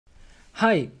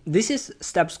Hi, this is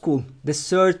Step School, the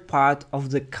third part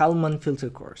of the Kalman Filter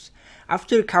course.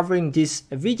 After covering this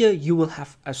video, you will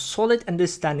have a solid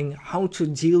understanding how to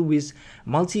deal with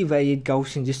multivariate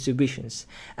Gaussian distributions,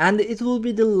 and it will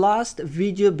be the last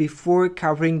video before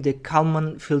covering the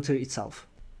Kalman filter itself.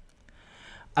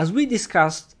 As we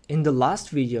discussed in the last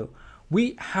video,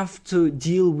 we have to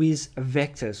deal with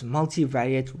vectors,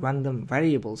 multivariate random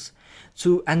variables,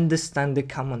 to understand the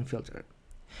Kalman filter.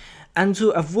 And to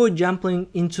avoid jumping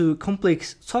into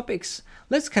complex topics,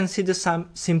 let's consider some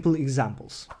simple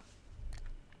examples.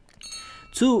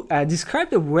 To describe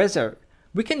the weather,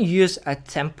 we can use a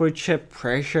temperature,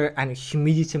 pressure, and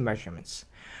humidity measurements.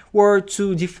 Or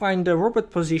to define the robot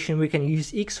position, we can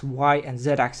use x, y, and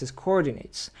z-axis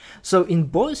coordinates. So in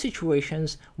both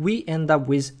situations, we end up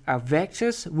with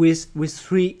vectors with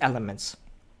three elements.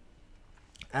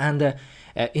 And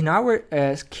in our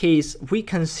case, we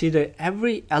consider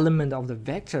every element of the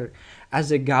vector as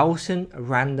a Gaussian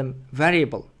random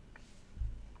variable.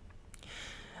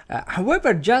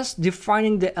 However, just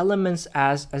defining the elements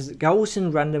as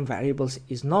Gaussian random variables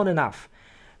is not enough,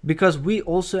 because we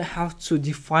also have to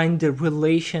define the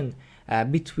relation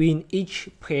between each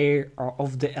pair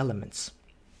of the elements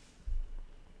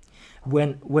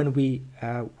when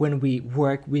we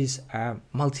work with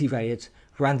multivariate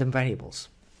random variables.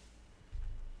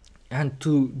 And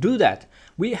to do that,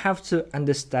 we have to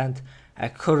understand a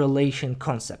correlation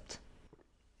concept.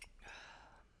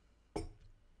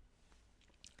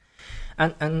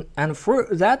 And for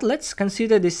that, let's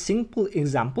consider this simple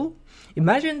example.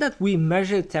 Imagine that we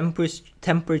measure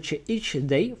temperature each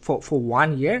day for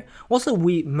 1 year. Also,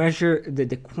 we measure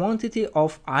the quantity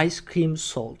of ice cream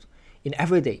sold in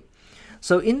every day.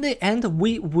 So in the end,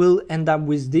 we will end up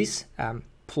with this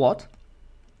plot.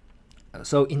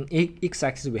 So in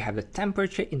x-axis we have the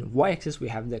temperature, in y-axis we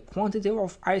have the quantity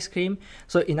of ice cream.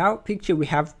 So in our picture we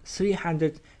have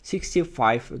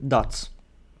 365 dots.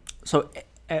 So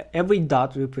every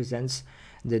dot represents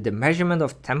the measurement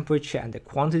of temperature and the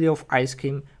quantity of ice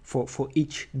cream for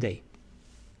each day.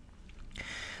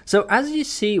 So as you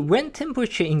see, when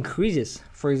temperature increases,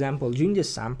 for example during the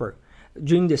summer,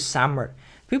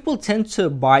 people tend to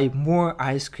buy more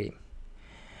ice cream.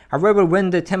 However,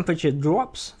 when the temperature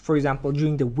drops, for example,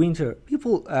 during the winter,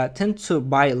 people tend to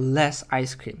buy less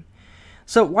ice cream.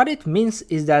 So what it means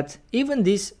is that even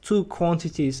these two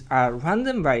quantities are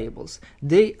random variables,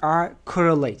 they are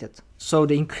correlated. So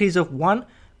the increase of one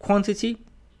quantity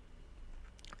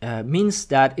means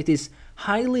that it is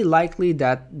highly likely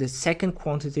that the second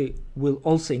quantity will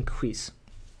also increase.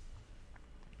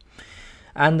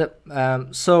 And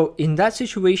so in that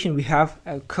situation, we have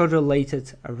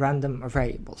correlated random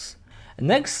variables.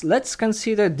 Next, let's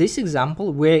consider this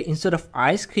example where instead of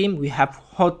ice cream, we have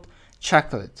hot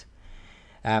chocolate.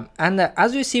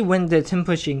 As we see, when the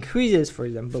temperature increases, for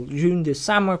example, during the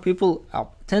summer, people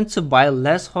tend to buy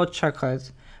less hot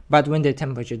chocolate. But when the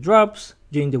temperature drops,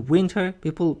 during the winter,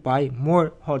 people buy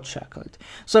more hot chocolate.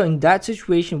 So in that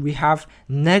situation, we have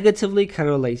negatively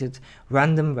correlated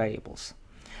random variables.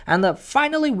 And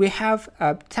finally, we have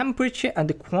temperature and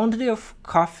the quantity of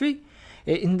coffee.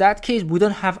 In that case, we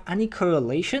don't have any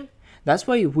correlation. That's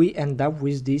why we end up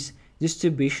with this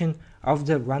distribution of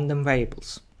the random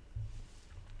variables.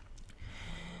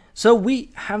 So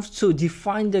we have to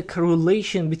define the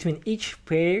correlation between each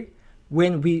pair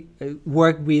when we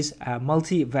work with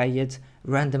multivariate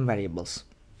random variables.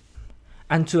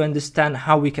 And to understand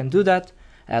how we can do that,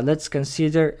 let's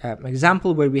consider an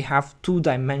example where we have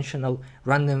two-dimensional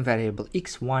random variable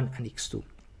x1 and x2.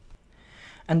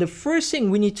 And the first thing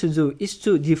we need to do is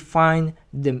to define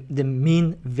the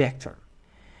mean vector.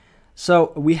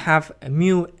 So we have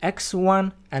mu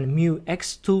x1 and mu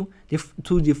x2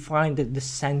 to define the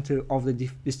center of the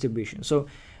distribution. So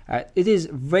it is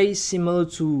very similar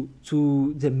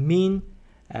to the mean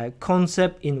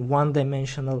concept in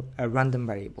one-dimensional random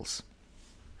variables.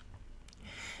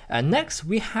 Next,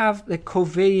 we have the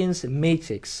covariance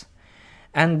matrix,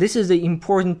 and this is the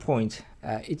important point.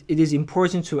 It is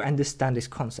important to understand this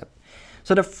concept.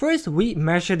 So the first, we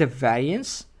measure the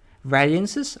variances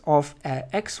of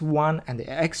x1 and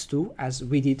x2 as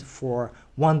we did for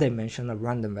one-dimensional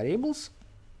random variables.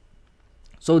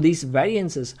 So these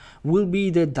variances will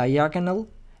be the diagonal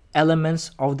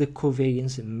elements of the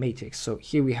covariance matrix. So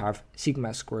here we have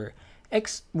sigma square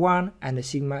x1 and the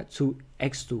sigma 2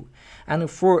 x2,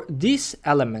 and for this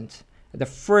element, the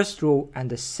first row and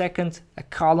the second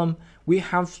column, we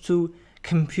have to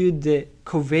compute the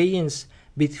covariance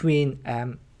between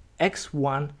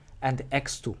x1 and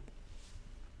x2,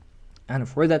 and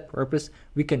for that purpose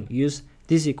we can use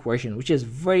this equation, which is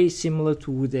very similar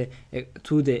to the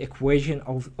equation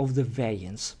of the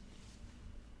variance.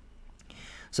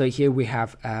 So here we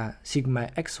have sigma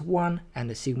x1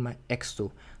 and sigma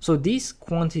x2. So this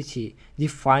quantity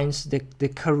defines the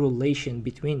correlation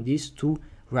between these two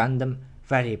random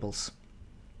variables.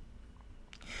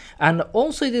 And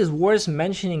also it is worth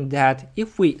mentioning that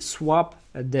if we swap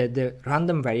the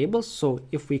random variables, so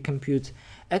if we compute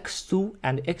x2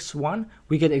 and x1,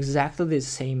 we get exactly the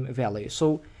same value.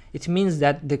 So it means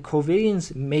that the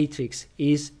covariance matrix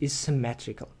is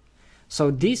symmetrical.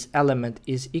 So this element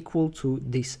is equal to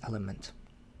this element.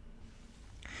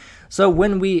 So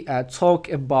when we talk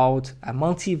about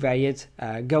multivariate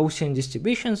Gaussian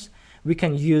distributions, we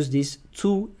can use these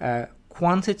two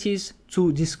quantities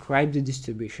to describe the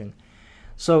distribution.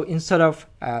 So instead of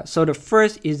so the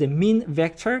first is the mean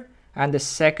vector and the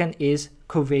second is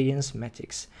covariance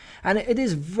matrix, and it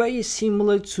is very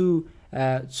similar to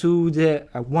the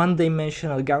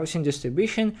one-dimensional Gaussian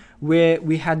distribution, where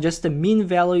we had just the mean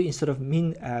value instead of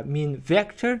mean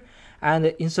vector, and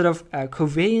instead of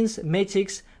covariance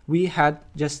matrix we had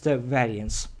just the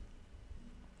variance.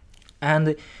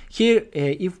 And here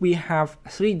if we have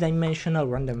three-dimensional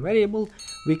random variable,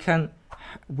 we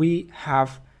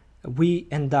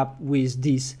end up with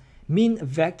this mean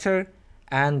vector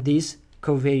and this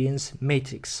covariance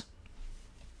matrix.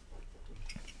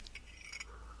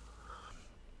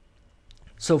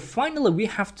 So finally, we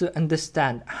have to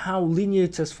understand how linear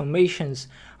transformations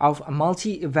of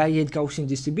multivariate Gaussian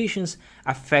distributions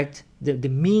affect the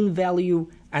mean value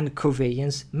and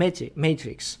covariance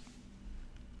matrix.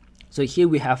 So here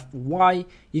we have y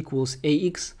equals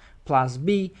ax plus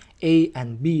b. A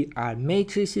and b are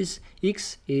matrices.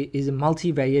 X is a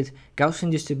multivariate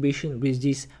Gaussian distribution with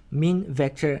this mean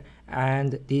vector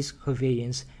and this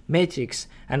covariance matrix,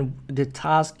 and the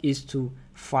task is to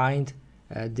find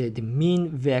the mean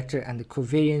vector and the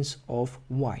covariance of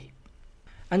y.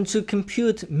 And to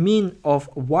compute mean of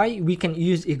y, we can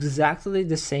use exactly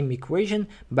the same equation,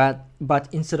 but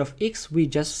instead of x, we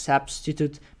just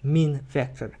substitute mean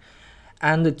vector.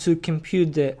 And to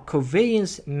compute the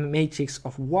covariance matrix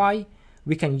of y,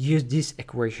 we can use this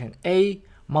equation: A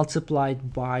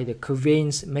multiplied by the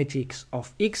covariance matrix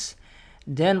of x,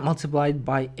 then multiplied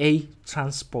by A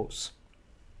transpose.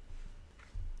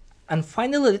 And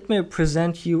finally, let me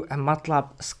present you a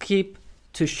Matlab script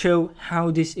to show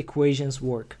how these equations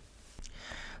work.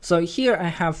 So here I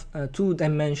have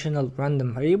two-dimensional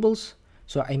random variables.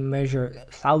 So I measure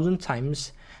 1,000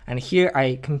 times, and here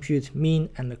I compute mean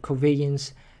and the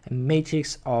covariance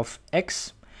matrix of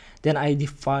x. Then I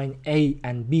define A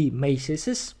and B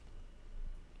matrices.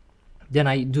 Then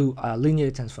I do a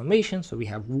linear transformation, so we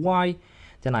have y.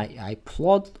 Then I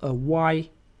plot a y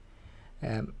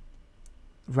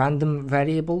random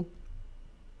variable.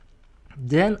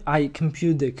 Then I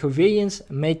compute the covariance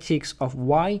matrix of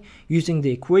y using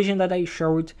the equation that I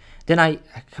showed. Then I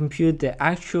compute the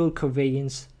actual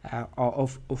covariance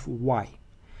of y.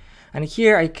 And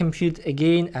here I compute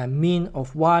again a mean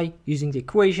of y using the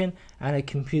equation, and I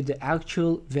compute the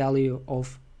actual value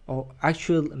of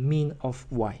actual mean of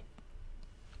y.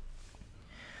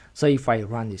 So if I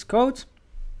run this code,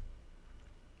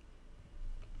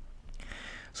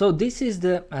 so this is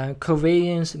the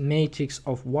covariance matrix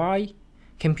of y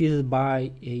computed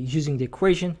by using the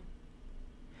equation,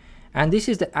 and this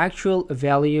is the actual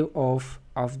value of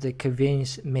the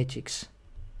covariance matrix.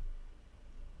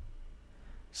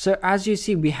 So as you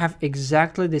see, we have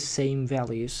exactly the same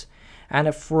values,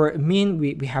 and for mean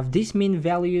we have these mean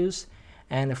values,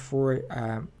 and for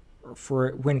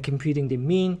when computing the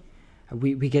mean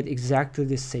we get exactly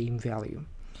the same value.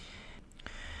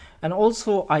 And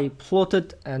also I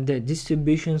plotted the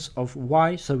distributions of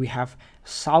y, so we have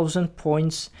 1,000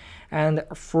 points, and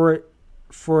for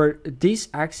this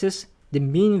axis the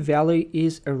mean value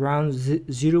is around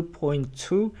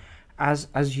 0.2,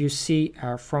 as you see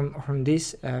from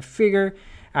this figure,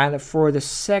 and for the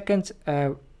second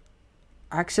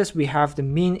axis we have the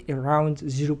mean around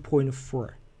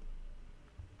 0.4.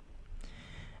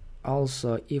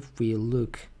 Also, if we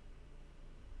look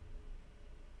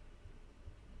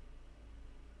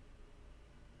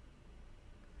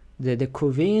the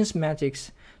covariance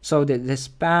matrix, so the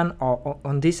span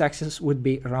on this axis would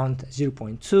be around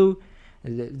 0.2,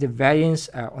 the variance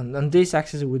on this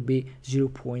axis would be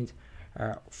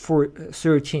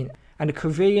 0.413, and the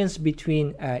covariance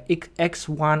between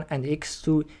x1 and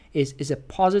x2 is a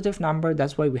positive number.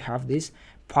 That's why we have this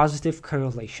positive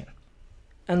correlation.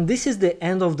 And this is the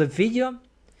end of the video.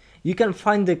 You can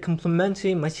find the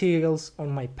complementary materials on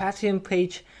my Patreon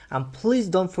page, and please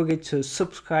don't forget to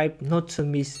subscribe not to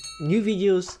miss new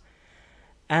videos.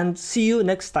 and see you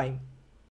next time.